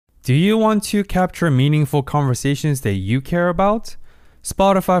Do you want to capture meaningful conversations that you care about?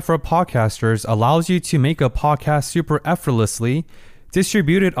 Spotify for Podcasters allows you to make a podcast super effortlessly,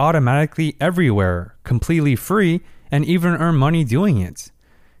 distribute it automatically everywhere, completely free, and even earn money doing it.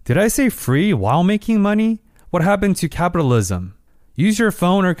 Did I say free while making money? What happened to capitalism? Use your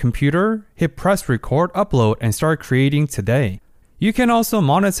phone or computer, hit press record, upload, and start creating today. You can also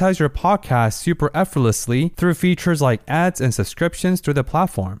monetize your podcast super effortlessly through features like ads and subscriptions through the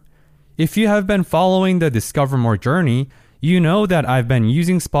platform. If you have been following the Discover More journey, you know that I've been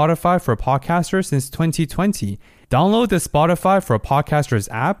using Spotify for Podcasters since 2020. Download the Spotify for Podcasters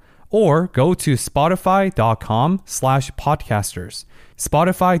app or go to spotify.com/podcasters.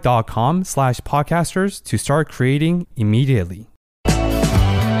 Spotify.com/podcasters to start creating immediately.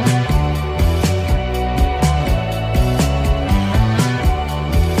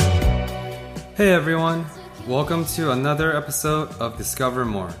 Hey everyone, welcome to another episode of Discover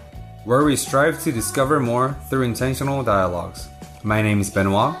More, where we strive to discover more through intentional dialogues. My name is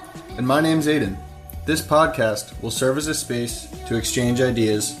Benoit. And my name's Aidan. This podcast will serve as a space to exchange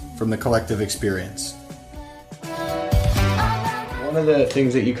ideas from the collective experience. One of the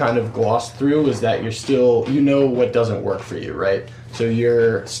things that you kind of glossed through is that you're still, you know what doesn't work for you, right? So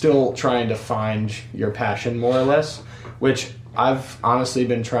you're still trying to find your passion more or less, which I've honestly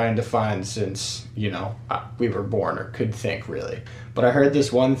been trying to find since, we were born or could think really. But I heard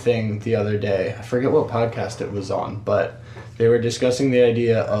this one thing the other day. I forget what podcast it was on, but they were discussing the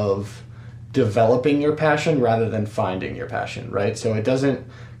idea of developing your passion rather than finding your passion, right? So it doesn't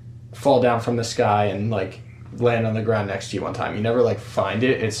fall down from the sky and land on the ground next to you one time. You never find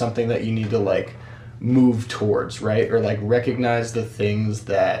it. It's something that you need to move towards, right? Or recognize the things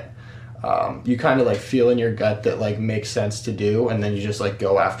that you kind of feel in your gut that makes sense to do, and then you just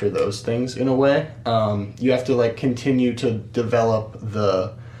go after those things in a way. You have to continue to develop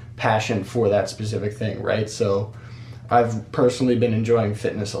the passion for that specific thing, right? So I've personally been enjoying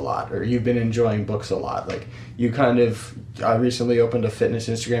fitness a lot, or you've been enjoying books a lot. I recently opened a fitness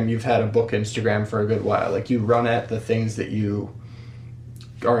Instagram. You've had a book Instagram for a good while. You run at the things that you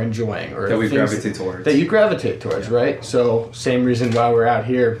are enjoying, or that we gravitate towards. That you gravitate towards, yeah. Right? So same reason why we're out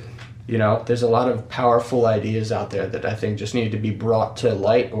here. There's a lot of powerful ideas out there that I think just need to be brought to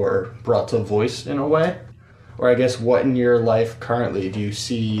light or brought to voice in a way. Or I guess what in your life currently do you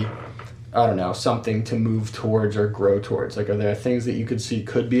see, something to move towards or grow towards? Are there things that you could see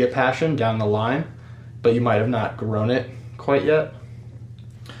could be a passion down the line, but you might have not grown it quite yet?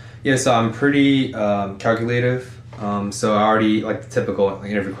 Yeah, so I'm pretty calculative. So I already the typical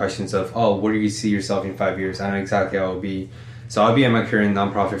interview questions of, where do you see yourself in 5 years? I know exactly how it will be. So I'll be in my current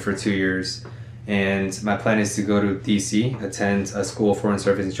nonprofit for 2 years, and my plan is to go to DC, attend a school of foreign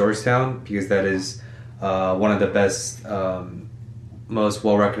service in Georgetown, because that is one of the best, most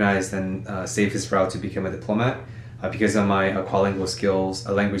well-recognized and safest route to become a diplomat, because of my quadlingual skills,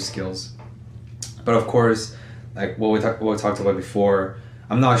 language skills. But of course, what we talked about before,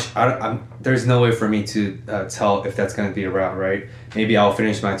 there's no way for me to tell if that's going to be a route, right? Maybe I'll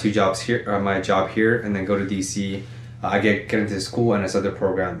finish my my job here, and then go to DC. I get into school and this other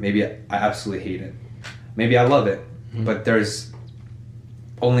program. Maybe I absolutely hate it. Maybe I love it. Mm-hmm. But there's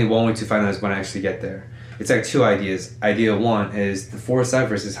only one way to find out is when I actually get there. It's two ideas. Idea one is the foresight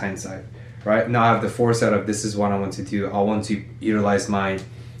versus hindsight, right? Now I have the foresight of this is what I want to do. I want to utilize my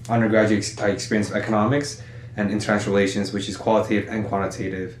undergraduate experience of economics and international relations, which is qualitative and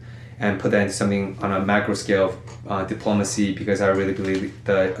quantitative, and put that into something on a macro scale of diplomacy, because I really believe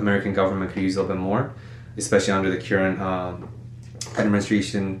the American government could use a little bit more, especially under the current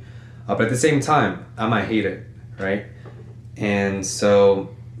administration. But at the same time, I might hate it, right? And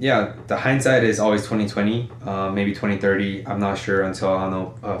so, the hindsight is always 2020, maybe 2030. I'm not sure until,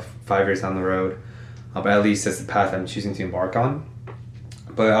 5 years down the road. But at least that's the path I'm choosing to embark on.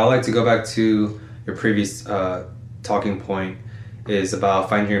 But I'd like to go back to your previous talking point, is about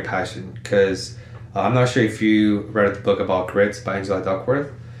finding your passion. Because I'm not sure if you read the book about Grit by Angela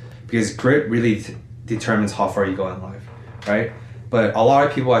Duckworth. Because grit really determines how far you go in life, right? But a lot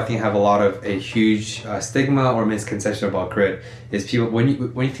of people, I think, have a huge stigma or misconception about grit. Is people, when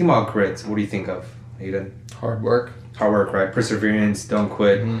you think about grit, what do you think of, Aidan? Hard work, right? Perseverance, don't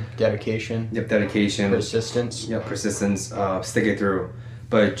quit. Mm-hmm. Dedication. Yep, dedication. Persistence. Yep, persistence, stick it through.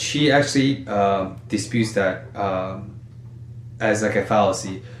 But she actually disputes that as a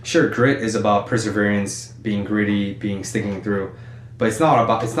fallacy. Sure, grit is about perseverance, being gritty, sticking through, but it's not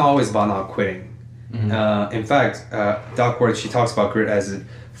always about not quitting. Mm-hmm. In fact, Duckworth, she talks about grit as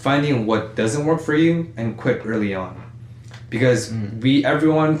finding what doesn't work for you and quit early on, because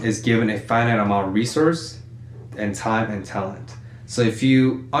everyone is given a finite amount of resource and time and talent. So if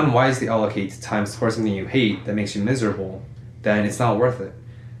you unwisely allocate time towards something you hate that makes you miserable, then it's not worth it.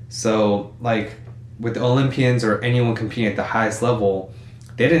 So like with the Olympians or anyone competing at the highest level,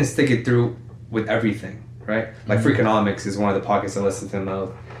 they didn't stick it through with everything, right? Like Freakonomics is one of the podcasts I listen to the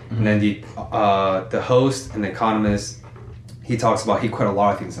most. And then the host and the economist, he talks about he quit a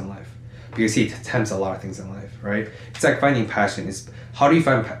lot of things in life because he attempts a lot of things in life, right? It's like finding passion. It's how do you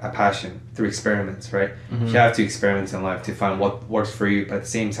find a passion? Through experiments, right? You have to experiment in life to find what works for you, but at the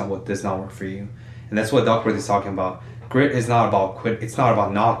same time, what does not work for you. And that's what Duckworth is talking about. Grit is not about quit. It's not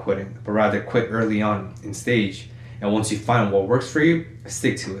about not quitting, but rather quit early on in stage. And once you find what works for you,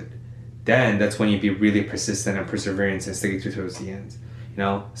 stick to it. Then that's when you be really persistent and perseverance and stick it towards the end. You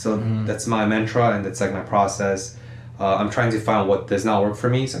know, so that's my mantra and that's like my process. I'm trying to find what does not work for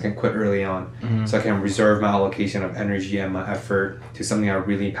me so I can quit early on, so I can reserve my allocation of energy and my effort to something I'm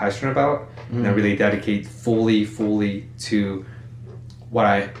really passionate about, and I really dedicate fully to what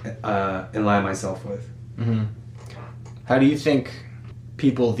I align myself with. How do you think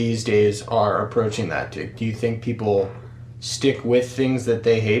people these days are approaching that? Do you think people stick with things that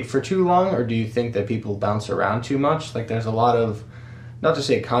they hate for too long, or do you think that people bounce around too much? Like there's a lot of, not to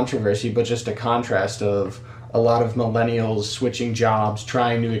say controversy, but just a contrast of a lot of millennials switching jobs,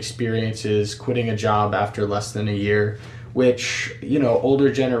 trying new experiences, quitting a job after less than a year, which, you know, older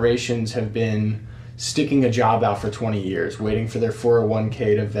generations have been sticking a job out for 20 years, waiting for their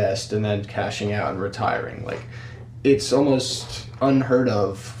 401k to vest and then cashing out and retiring. Like, it's almost unheard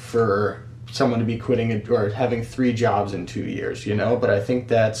of for someone to be quitting or having 3 jobs in 2 years, you know? But I think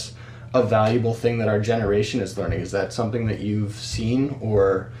that's a valuable thing that our generation is learning. Is that something that you've seen?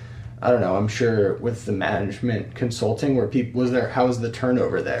 Or I don't know, I'm sure with the management consulting where people how was the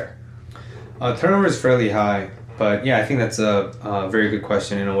turnover there? Turnover is fairly high, but yeah, I think that's a very good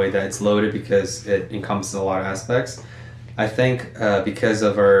question in a way that it's loaded because it encompasses a lot of aspects. I think because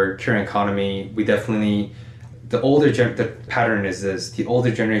of our current economy, we definitely, the pattern is this, the older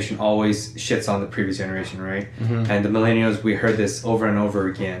generation always shits on the previous generation, right? And the millennials, we heard this over and over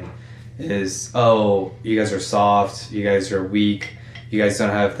again, is, oh, you guys are soft, you guys are weak, you guys don't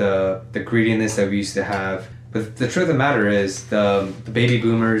have the greediness that we used to have. But the truth of the matter is the baby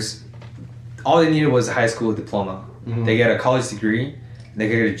boomers, all they needed was a high school diploma. They get a college degree, they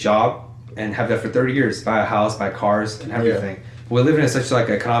get a job, and have that for 30 years, buy a house, buy cars, and everything. Yeah. We live in such like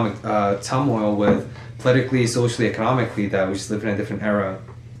economic turmoil with politically, socially, economically, that we just live in a different era.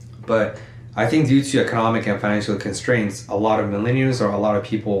 But I think due to economic and financial constraints, a lot of millennials or a lot of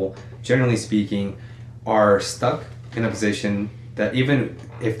people, generally speaking, are stuck in a position that even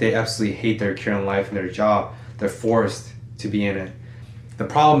if they absolutely hate their current life and their job, they're forced to be in it. The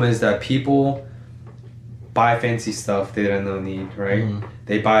problem is that people buy fancy stuff they don't need, right?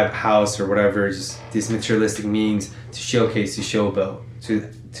 They buy a house or whatever, just these materialistic means to showcase, to showboat,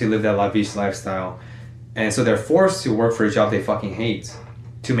 to live that lavish lifestyle. And so they're forced to work for a job they fucking hate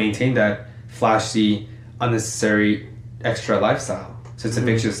to maintain that flashy, unnecessary, extra lifestyle. So it's a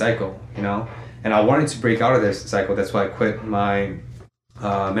vicious cycle, you know? And I wanted to break out of this cycle. That's why I quit my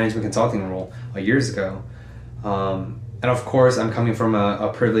management consulting role years ago. And of course, I'm coming from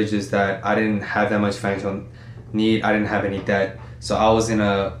a privilege is that I didn't have that much financial need. I didn't have any debt. So I was in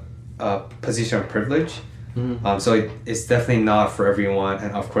a position of privilege. So it's definitely not for everyone.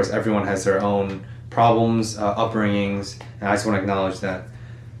 And of course, everyone has their own problems, upbringings. And I just want to acknowledge that.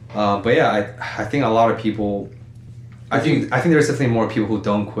 But yeah, I think a lot of people, I think there's definitely more people who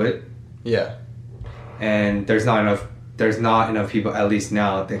don't quit. Yeah. And there's not enough people, at least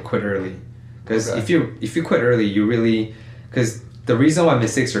now, that quit early. Because if you quit early, you really, because the reason why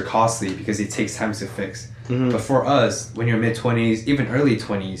mistakes are costly because it takes time to fix. But for us, when you're mid-20s, even early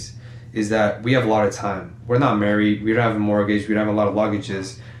 20s, is that we have a lot of time. We're not married, we don't have a mortgage, we don't have a lot of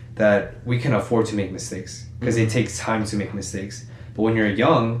luggages, that we can afford to make mistakes because it takes time to make mistakes. But when you're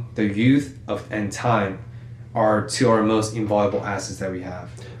young, the youth and time are two of our most invaluable assets that we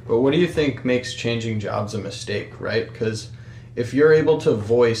have. But what do you think makes changing jobs a mistake, right? Because if you're able to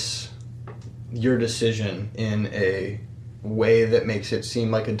voice your decision in a way that makes it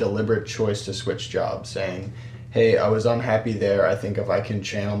seem like a deliberate choice to switch jobs, saying, hey, I was unhappy there, I think if I can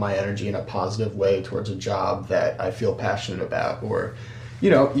channel my energy in a positive way towards a job that I feel passionate about, or, you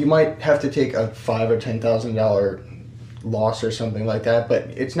know, you might have to take a $5,000 or $10,000 loss or something like that, but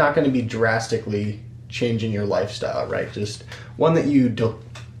it's not going to be drastically changing your lifestyle, right? Just one that you don't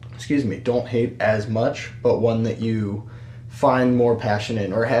hate as much, but one that you find more passion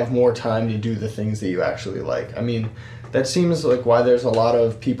in or have more time to do the things that you actually like. I mean, that seems like why there's a lot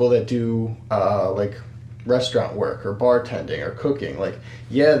of people that do like restaurant work or bartending or cooking. Like,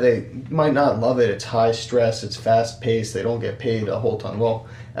 yeah, they might not love it. It's high stress. It's fast paced. They don't get paid a whole ton. Well,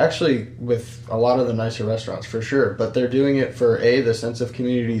 actually, with a lot of the nicer restaurants, for sure. But they're doing it for the sense of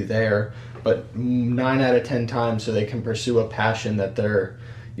community there. But 9 out of 10 times, so they can pursue a passion that they're,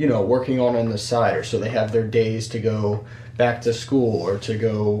 working on the side, or so they have their days to go back to school or to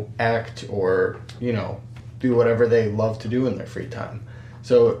go act or do whatever they love to do in their free time.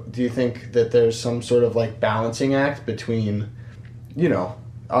 So do you think that there's some sort of like balancing act between,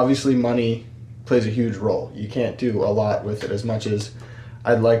 obviously money plays a huge role. You can't do a lot with it, as much as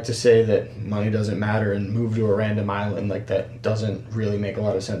I'd like to say that money doesn't matter and move to a random island. Like, that doesn't really make a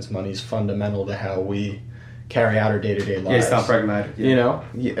lot of sense. Money's fundamental to how we carry out our day-to-day lives. Yeah, it's not pragmatic. Yeah.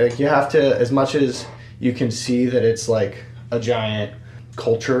 You have to, as much as you can see that it's like a giant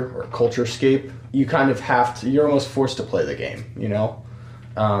culture or culturescape, you kind of have to, you're almost forced to play the game,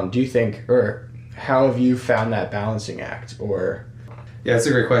 Do you think, or how have you found that balancing act? Or yeah, that's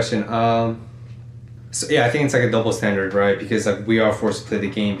a great question. So yeah, I think it's like a double standard, right? Because like we are forced to play the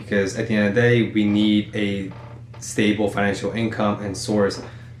game, because at the end of the day, we need a stable financial income and source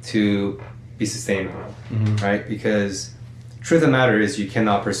to be sustainable, right? Because truth of the matter is, you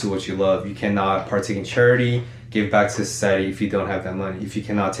cannot pursue what you love. You cannot partake in charity, give back to society if you don't have that money. If you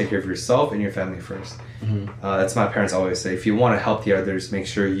cannot take care of yourself and your family first. That's my parents always say. If you want to help the others, make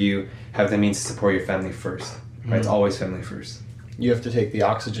sure you have the means to support your family first. Right? It's always family first. You have to take the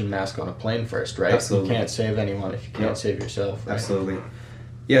oxygen mask on a plane first, right? Absolutely. You can't save anyone if you can't save yourself. Right? Absolutely.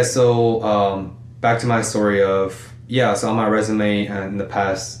 Yeah, so back to my story of, so on my resume in the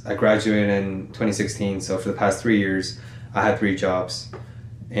past, I graduated in 2016. So for the past 3 years, I had 3 jobs,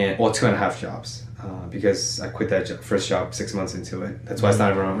 and 2.5 jobs, because I quit that first job 6 months into it. That's why it's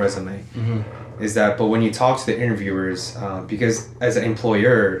not even on my resume. Is that, but when you talk to the interviewers, because as an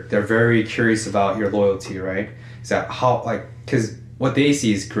employer, they're very curious about your loyalty, right? Is that how, like, because what they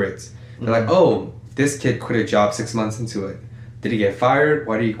see is grit. They're like, oh, this kid quit a job 6 months into it. Did he get fired?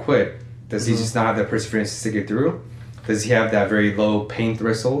 Why did he quit? Does he just not have that perseverance to stick it through? Does he have that very low pain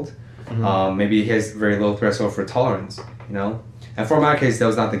threshold? Maybe he has very low threshold for tolerance, And for my case, that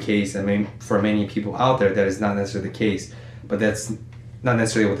was not the case. I mean, for many people out there, that is not necessarily the case. But that's not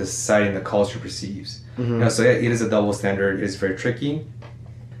necessarily what the society and the culture perceives. So yeah, it is a double standard. It is very tricky.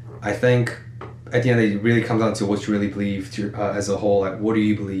 I think at the end of the day, it really comes down to what you really believe as a whole. Like, what do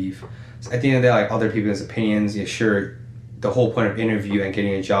you believe? So at the end of the day, like, other people's opinions, sure, the whole point of interview and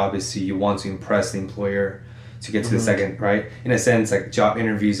getting a job is you want to impress the employer to get to the second, right? In a sense, like, job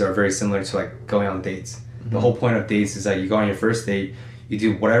interviews are very similar to like going on dates. The whole point of dates is that you go on your first date, you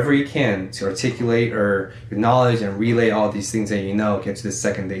do whatever you can to articulate or your knowledge and relay all these things that get to the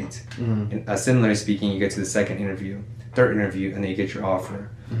second date. And similarly speaking, you get to the second interview, third interview, and then you get your offer.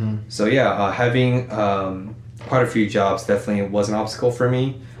 So yeah, having quite a few jobs definitely was an obstacle for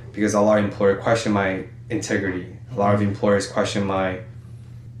me, because a lot of employers question my integrity. A lot of employers question my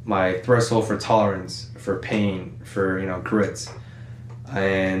threshold for tolerance, for pain, for grit.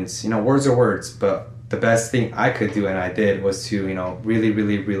 And words are words, but the best thing I could do, and I did, was to really,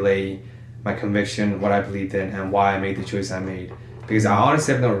 really relay my conviction, what I believed in, and why I made the choice I made. Because I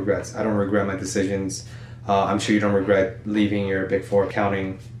honestly have no regrets. I don't regret my decisions. I'm sure you don't regret leaving your Big Four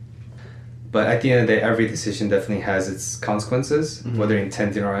accounting. But at the end of the day, every decision definitely has its consequences, whether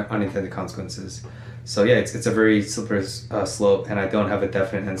intended or unintended consequences. So yeah, it's a very slippery slope, and I don't have a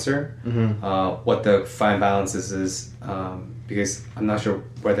definite answer. What the fine balance is because I'm not sure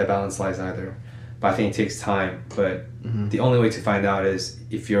where that balance lies either. But I think it takes time. But the only way to find out is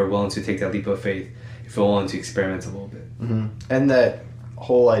if you're willing to take that leap of faith, if you're willing to experiment a little bit. And that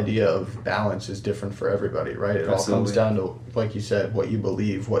whole idea of balance is different for everybody, right? It all comes down to, like you said, what you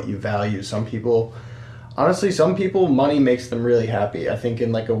believe, what you value. Some people, money makes them really happy. I think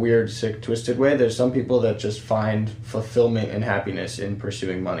in like a weird, sick, twisted way, there's some people that just find fulfillment and happiness in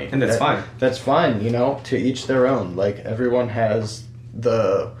pursuing money. And that's fine. That's fine, to each their own. Like, everyone has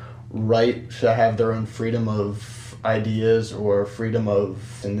the right to have their own freedom of ideas, or freedom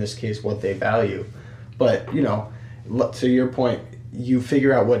of, in this case, what they value. But, to your point, you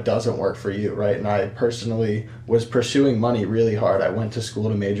figure out what doesn't work for you, right? And I personally was pursuing money really hard. I went to school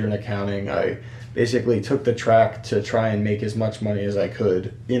to major in accounting. I basically took the track to try and make as much money as I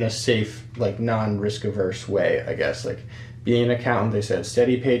could in a safe, like, non-risk averse way, I guess. Like, being an accountant, they said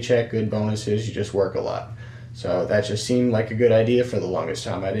steady paycheck, good bonuses, you just work a lot. So that just seemed like a good idea for the longest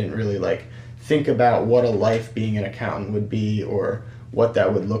time. I didn't really think about what a life being an accountant would be or what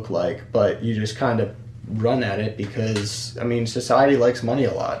that would look like, but you just kind of run at it because, society likes money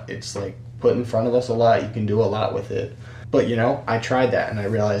a lot. It's put in front of us a lot. You can do a lot with it. But, I tried that and I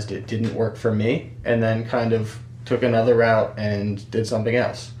realized it didn't work for me, and then kind of took another route and did something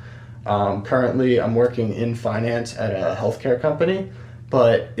else. Currently, I'm working in finance at a healthcare company,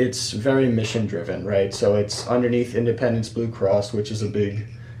 but it's very mission driven, right? So it's underneath Independence Blue Cross, which is a big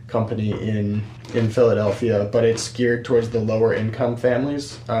company in Philadelphia, but it's geared towards the lower income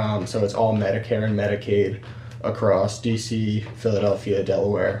families. So it's all Medicare and Medicaid across DC, Philadelphia,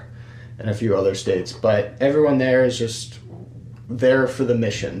 Delaware, and a few other states. But everyone there is just there for the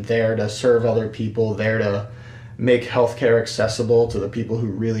mission, there to serve other people, there to make healthcare accessible to the people who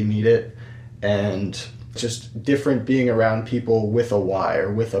really need it, and just different being around people with a why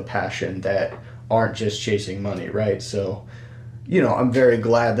or with a passion that aren't just chasing money, right? So, I'm very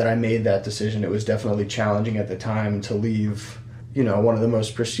glad that I made that decision. It was definitely challenging at the time to leave, one of the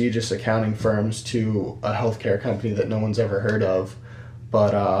most prestigious accounting firms to a healthcare company that no one's ever heard of.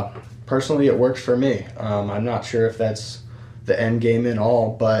 But personally, it works for me. I'm not sure if that's the end game in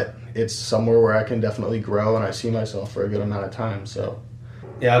all, but it's somewhere where I can definitely grow and I see myself for a good amount of time. So,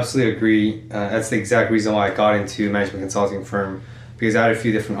 yeah, absolutely agree. That's the exact reason why I got into a management consulting firm, because I had a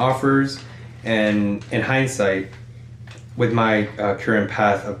few different offers, and in hindsight, with my current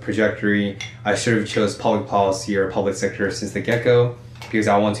path of trajectory, I should have chose public policy or public sector since the get-go, because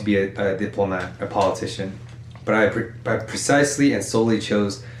I want to be a diplomat, a politician. But I precisely and solely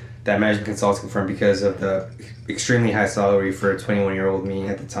chose that management consulting firm because of the extremely high salary for a 21-year-old me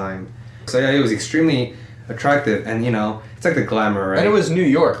at the time. So yeah, it was extremely attractive, and it's like the glamour, right? And it was New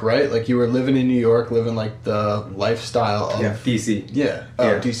York, right? Like you were living in New York, living like the lifestyle of DC. Yeah.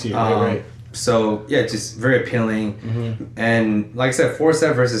 Oh, DC. Right. So yeah, just very appealing. Mm-hmm. And like I said,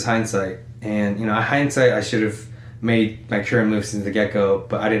 foresight versus hindsight. And hindsight, I should have made my career move since the get-go,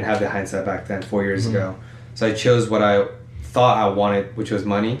 but I didn't have the hindsight back then 4 years ago. So I chose what I thought I wanted, which was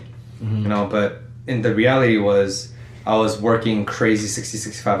money. But in the reality was I was working crazy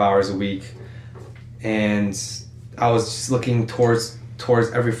 65 hours a week, and I was just looking towards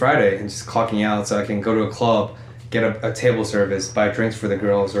every Friday and just clocking out so I can go to a club, get a table service, buy drinks for the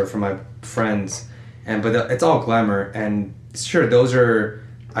girls or for my friends, but it's all glamour. And sure,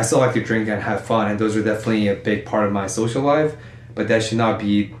 I still like to drink and have fun, and those are definitely a big part of my social life, but that should not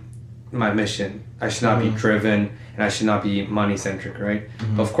be my mission. I should not be driven, and I should not be money centric, right?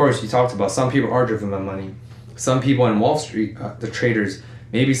 But of course, you talked about some people are driven by money. Some people on Wall Street, the traders,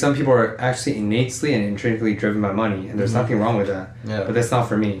 maybe some people are actually innately and intrinsically driven by money, and there's nothing wrong with that. Yeah. But that's not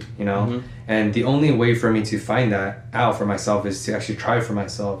for me, And the only way for me to find that out for myself is to actually try for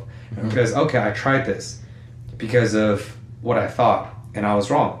myself. Because, okay, I tried this because of what I thought, and I was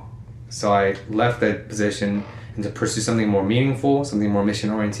wrong. So I left that position and to pursue something more meaningful, something more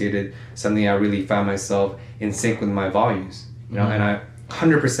mission-oriented, something I really found myself in sync with my values. And I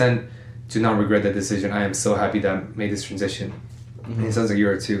 100% do not regret that decision. I am so happy that I made this transition. And it sounds like you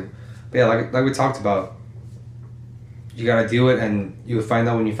are too. But yeah, like we talked about, you gotta do it, and you'll find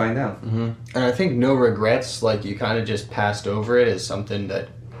out when you find out. And I think no regrets, like you kind of just passed over it, is something that,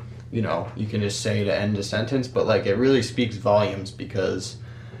 you can just say to end a sentence, but like it really speaks volumes, because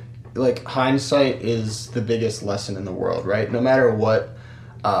like hindsight is the biggest lesson in the world, right? No matter what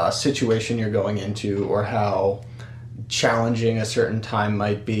situation you're going into or how challenging a certain time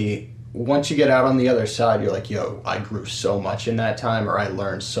might be, once you get out on the other side, you're like, yo, I grew so much in that time, or I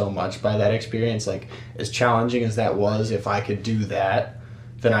learned so much by that experience. Like, as challenging as that was, if I could do that,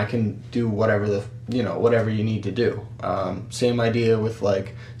 then I can do whatever whatever you need to do. Same idea with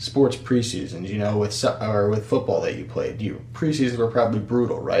like sports preseasons, with football that you played. Preseasons were probably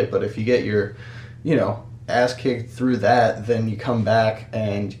brutal, right? But if you get your, ass kicked through that, then you come back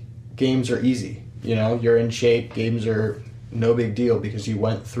and games are easy. You're in shape. Games are no big deal because you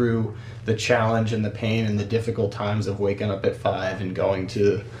went through the challenge and the pain and the difficult times of waking up at 5 and going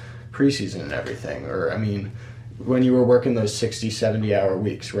to preseason and everything. Or, when you were working those 60, 70-hour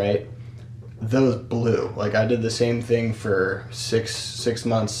weeks, right? Those blew. Like, I did the same thing for six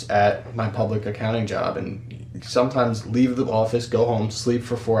months at my public accounting job, and sometimes leave the office, go home, sleep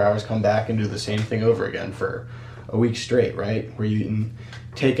for 4 hours, come back and do the same thing over again for a week straight, right? Where you can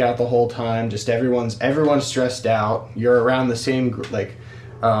take out the whole time, just everyone's stressed out. You're around the same group. Like,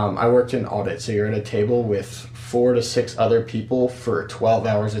 I worked in audit, so you're at a table with 4 to 6 other people for 12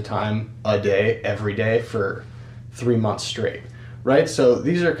 hours a time a day, every day for 3 months straight, right? So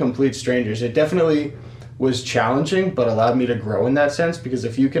these are complete strangers. It definitely was challenging, but allowed me to grow in that sense, because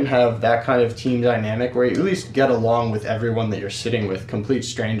if you can have that kind of team dynamic where you at least get along with everyone that you're sitting with, complete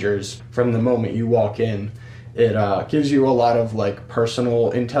strangers from the moment you walk in, it gives you a lot of like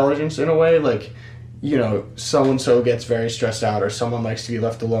personal intelligence in a way. Like, you know, so and so gets very stressed out, or someone likes to be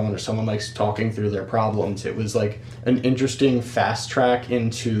left alone, or someone likes talking through their problems. It was like an interesting fast track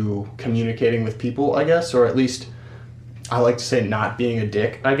into communicating with people, I guess, or at least I like to say not being a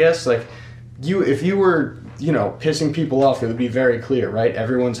dick, I guess. Like, if you were, you know, pissing people off, it would be very clear, right?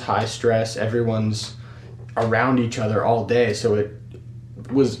 Everyone's high stress, everyone's around each other all day, so it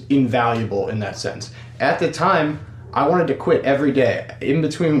was invaluable in that sense. At the time, I wanted to quit every day. In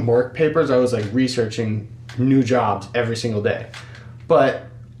between work papers, I was like researching new jobs every single day. But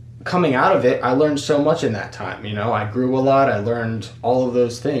coming out of it, I learned so much in that time. You know, I grew a lot. I learned all of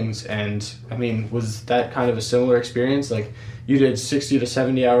those things. And I mean, was that kind of a similar experience? Like, you did 60 to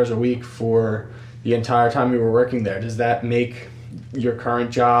 70 hours a week for the entire time you were working there. Does that make your current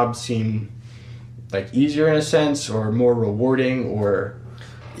job seem like easier in a sense, or more rewarding, or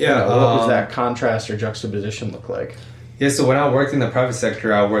Yeah. what was that contrast or juxtaposition look like? Yeah, so when I worked in the private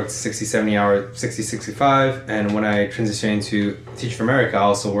sector, I worked 60, 70 hours, 60, 65. And when I transitioned into Teach for America, I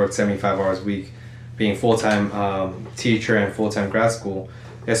also worked 75 hours a week, being full-time teacher and full-time grad school.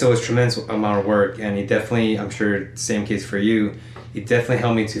 Yeah, so it was a tremendous amount of work. And it definitely, I'm sure, same case for you, it definitely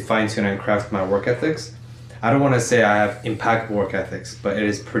helped me to fine-tune and craft my work ethics. I don't want to say I have impeccable work ethics, but it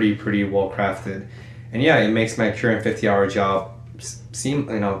is pretty well crafted. And yeah, it makes my current 50-hour job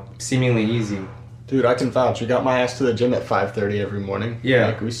seemingly easy. Dude, I can vouch. We got my ass to the gym at 5:30 every morning. Yeah.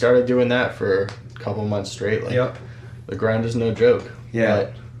 Like, we started doing that for a couple months straight. Like, Yep. the grind is no joke. Yeah.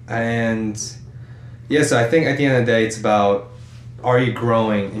 And yeah, so I think at the end of the day, it's about, are you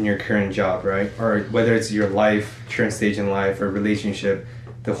growing in your current job, right? Or whether it's your life, current stage in life, or relationship,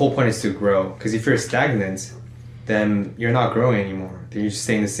 the whole point is to grow. Because if you're stagnant, then you're not growing anymore. Then you're just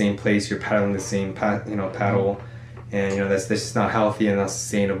staying in the same place. You're paddling the same paddle, and that's just not healthy and not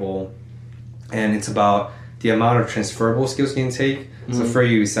sustainable. And it's about the amount of transferable skills you can take. Mm-hmm. So for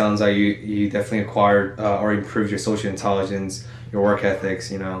you, it sounds like you definitely acquired or improved your social intelligence, your work ethics.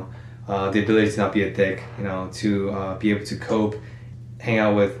 The ability to not be a dick. To be able to cope, hang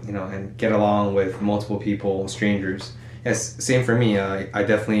out with, and get along with multiple people, strangers. Yes, same for me. I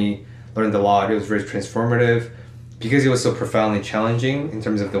definitely learned a lot. It was very transformative because it was so profoundly challenging in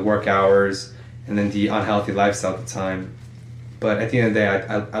terms of the work hours and then the unhealthy lifestyle at the time. But at the end of the day,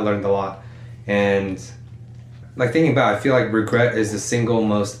 I learned a lot. And like thinking back, I feel like regret is the single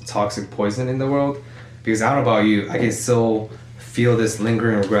most toxic poison in the world, because I don't know about you, I can still feel this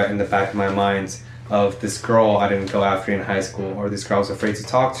lingering regret in the back of my mind of this girl I didn't go after in high school, or this girl I was afraid to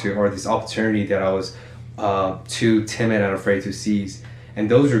talk to, or this opportunity that I was too timid and afraid to seize. And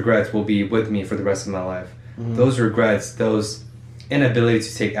those regrets will be with me for the rest of my life. Mm-hmm. Those regrets, those inability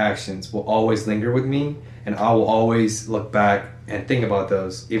to take actions will always linger with me, and I will always look back and think about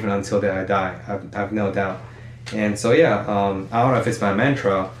those even until I die. I have no doubt. And so yeah, I don't know if it's my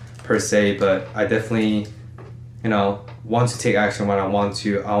mantra per se, but I definitely, want to take action when I want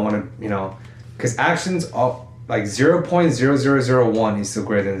to. I want to, because actions are like 0.0001 is still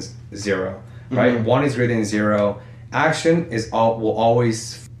greater than 0, right? Mm-hmm. 1 is greater than 0. Action will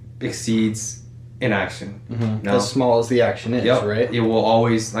always exceeds inaction. Mm-hmm. As small as the action is, yep. Right? It will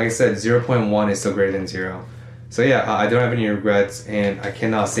always, like I said, 0.1 is still greater than 0. So yeah, I don't have any regrets, and I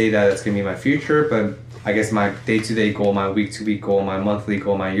cannot say that it's going to be my future, but I guess my day-to-day goal, my week-to-week goal, my monthly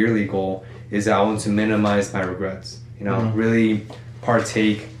goal, my yearly goal is that I want to minimize my regrets. Mm-hmm. Really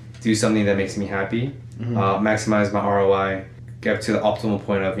partake, do something that makes me happy, mm-hmm. Maximize my ROI, get to the optimal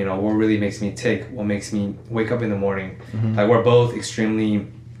point of, what really makes me tick, what makes me wake up in the morning. Mm-hmm. Like, we're both extremely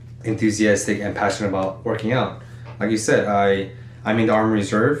enthusiastic and passionate about working out. Like you said, I'm in the Army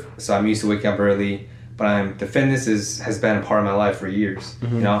Reserve, so I'm used to waking up early, but the fitness has been a part of my life for years.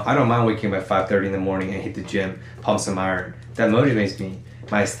 Mm-hmm. I don't mind waking up at 5:30 in the morning and hit the gym, pump some iron. That motivates me.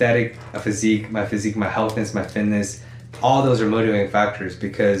 My aesthetic, my physique, my healthness, my fitness, all those are motivating factors,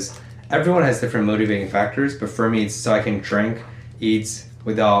 because everyone has different motivating factors, but for me, it's so I can drink, eat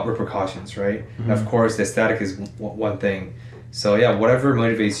without repercussions, right? Mm-hmm. And of course, the aesthetic is one thing. So yeah, whatever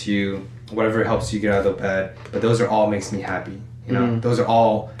motivates you, whatever helps you get out of bed, but those are all makes me happy. Mm-hmm.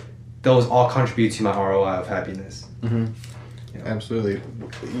 Those all contribute to my ROI of happiness. Mm-hmm. Yeah. Absolutely.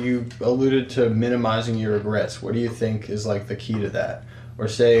 You alluded to minimizing your regrets. What do you think is like the key to that? Or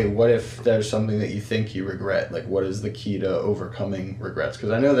say, what if there's something that you think you regret? Like, what is the key to overcoming regrets?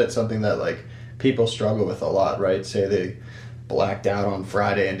 Because I know that's something that like people struggle with a lot, right? Say they blacked out on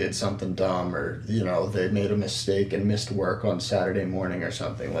Friday and did something dumb, or they made a mistake and missed work on Saturday morning or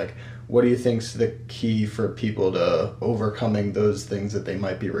something. Like, what do you think's the key for people to overcoming those things that they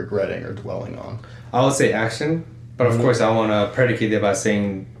might be regretting or dwelling on? I would say action, But of course, I want to predicate it by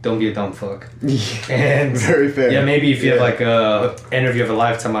saying, don't be a dumb fuck. And very fair. Yeah, maybe if you have like a interview of a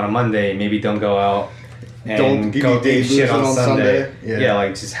lifetime on a Monday, maybe don't go out and don't give go you day eat shit on Sunday. Yeah.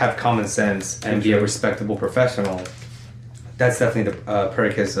 Like just have common sense and be a respectable professional. That's definitely the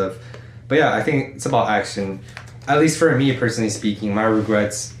predicates of. But yeah, I think it's about action. At least for me, personally speaking, my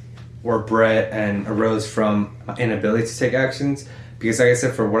regrets were bred and arose from my inability to take actions. Because like I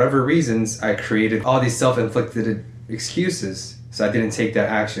said, for whatever reasons, I created all these self-inflicted excuses. So I didn't take that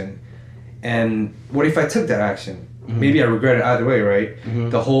action. And what if I took that action? Mm-hmm. Maybe I regret it either way, right? Mm-hmm.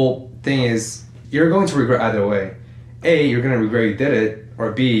 The whole thing is, you're going to regret either way. A, you're going to regret you did it.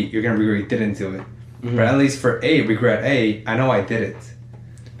 Or B, you're going to regret you didn't do it. Mm-hmm. But at least for regret A, I know I did it.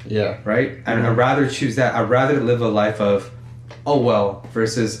 Yeah. Right? And I'd rather choose that. I'd rather live a life of, oh well,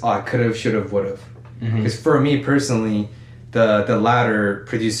 versus, oh, I could have, should have, would have. Because for me personally, the latter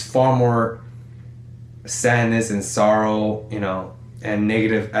produced far more sadness and sorrow, and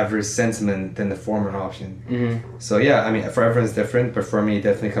negative adverse sentiment than the former option. Mm-hmm. So yeah, I mean, for everyone's different, but for me, it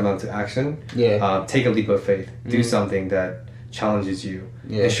definitely comes down to action. Yeah. Take a leap of faith. Do something that challenges you.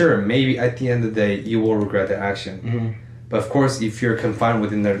 Yeah. And sure, maybe at the end of the day, you will regret the action. Mm-hmm. But of course, if you're confined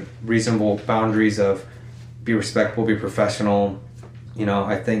within the reasonable boundaries of be respectful, be professional,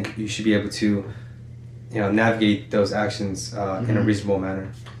 I think you should be able to, navigate those actions in a reasonable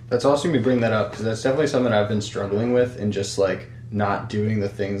manner. That's awesome you bring that up, because that's definitely something I've been struggling with, in just like not doing the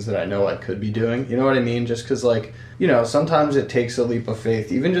things that I know I could be doing. You know what I mean? Just because sometimes it takes a leap of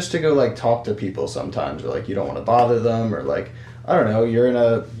faith, even just to go like talk to people sometimes, or like you don't want to bother them, or like, I don't know, you're in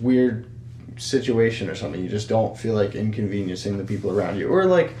a weird situation or something, you just don't feel like inconveniencing the people around you. Or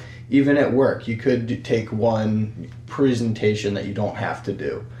like even at work, you could take one presentation that you don't have to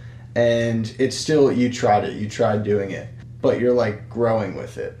do, and it's still, you tried doing it, but you're like growing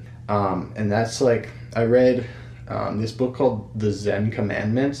with it. And that's like, I read this book called The Zen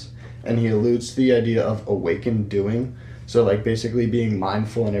Commandments, and he alludes to the idea of awakened doing. So like basically being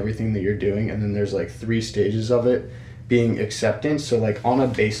mindful in everything that you're doing, and then there's like 3 stages of it. Being acceptance, so like on a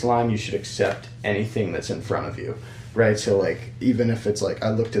baseline, you should accept anything that's in front of you, right? So like even if it's like,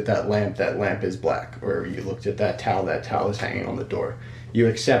 I looked at that lamp is black, or you looked at that towel is hanging on the door. You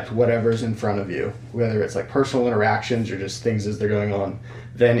accept whatever's in front of you, whether it's like personal interactions or just things as they're going on.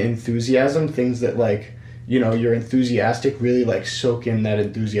 Then enthusiasm, things that like, you're enthusiastic, really like soak in that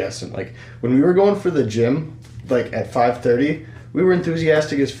enthusiasm. Like when we were going for the gym, like at 5:30, we were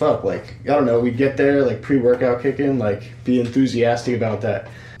enthusiastic as fuck. Like, I don't know, we'd get there, like pre-workout kick in, like be enthusiastic about that.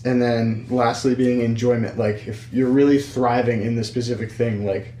 And then lastly, being enjoyment. Like if you're really thriving in the specific thing,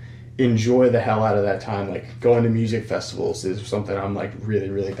 like enjoy the hell out of that time. Like going to music festivals is something I'm like really,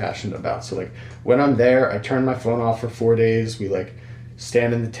 really passionate about. So like when I'm there, I turn my phone off for 4 days. We like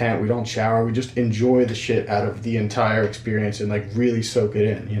stand in the tent, we don't shower, we just enjoy the shit out of the entire experience and like really soak it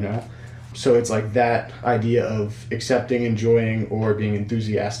in, So it's like that idea of accepting, enjoying, or being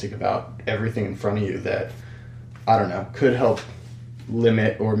enthusiastic about everything in front of you that, I don't know, could help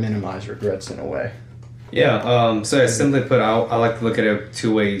limit or minimize regrets in a way. Yeah, so simply put, I like to look at it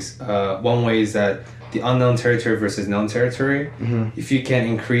 2 ways. One way is that the unknown territory versus known territory. Mm-hmm. If you can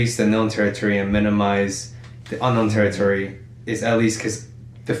increase the known territory and minimize the unknown territory, is at least, because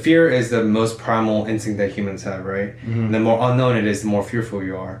the fear is the most primal instinct that humans have, right? Mm-hmm. And the more unknown it is, the more fearful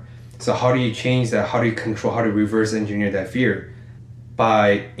you are. So how do you change that? How do you control, how do you reverse engineer that fear?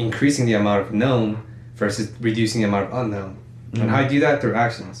 By increasing the amount of known versus reducing the amount of unknown. Mm-hmm. And how do you do that? Through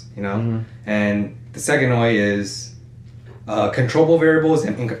actions, Mm-hmm. And the second way is controllable variables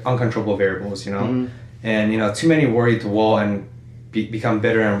and uncontrollable variables, Mm-hmm. And, too many worry to dwell and become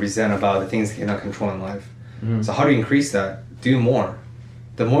bitter and resent about the things they cannot control in life. Mm-hmm. So how do you increase that? Do more.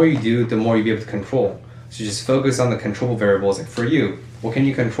 The more you do, the more you'll be able to control. So just focus on the controllable variables. Like for you, what can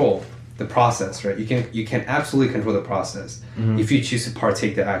you control? The process, right? You can absolutely control the process. Mm-hmm. If you choose to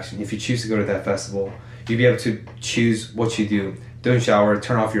partake the action, if you choose to go to that festival, you'll be able to choose what you do. Don't shower,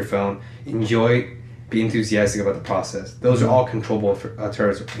 turn off your phone, enjoy, be enthusiastic about the process. Those mm-hmm. are all controllable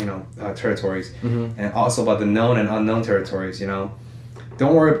territories. Mm-hmm. And also about the known and unknown territories,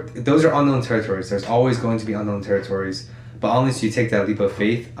 Don't worry, those are unknown territories. There's always going to be unknown territories. But unless you take that leap of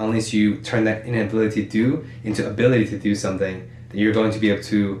faith, unless you turn that inability to do into ability to do something, then you're going to be able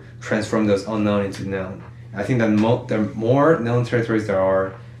to transform those unknown into known. I think that the more known territories there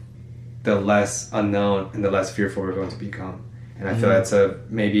are, the less unknown and the less fearful we're going to become. And I feel that's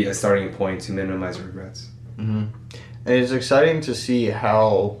maybe a starting point to minimize regrets. Mm-hmm. And it's exciting to see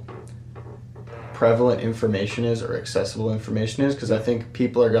how prevalent information is, or accessible information is, because I think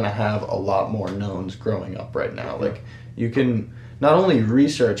people are going to have a lot more knowns growing up right now. Like, you can not only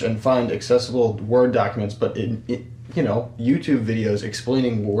research and find accessible Word documents, but you know, YouTube videos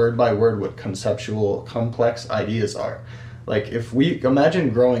explaining word by word what conceptual, complex ideas are. Like, if we imagine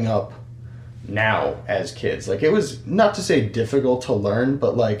growing up now as kids, like, it was not to say difficult to learn,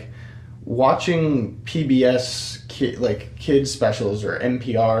 but like watching PBS kids specials or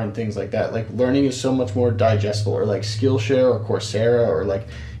NPR and things like that, like, learning is so much more digestible. Or like Skillshare or Coursera, or like,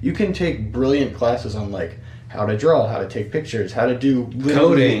 you can take brilliant classes on like how to draw, how to take pictures, how to do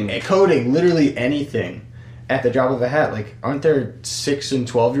coding, literally anything at the drop of a hat. Like, aren't there 6 and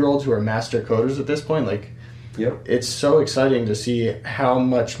 12-year-olds who are master coders at this point? Like, yep. It's so exciting to see how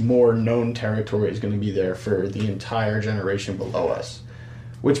much more known territory is going to be there for the entire generation below us.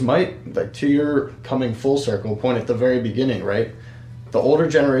 Which might, like, to your coming full circle point at the very beginning, right? The older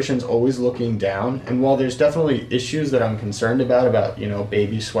generation's always looking down, and while there's definitely issues that I'm concerned about, you know,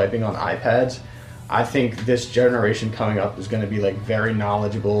 babies swiping on iPads, I think this generation coming up is going to be, like, very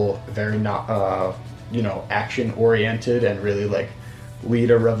knowledgeable, very, you know, action-oriented, and really, like,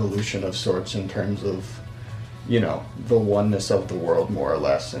 lead a revolution of sorts in terms of, you know, the oneness of the world, more or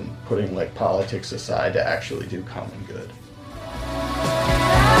less, and putting, like, politics aside to actually do common good.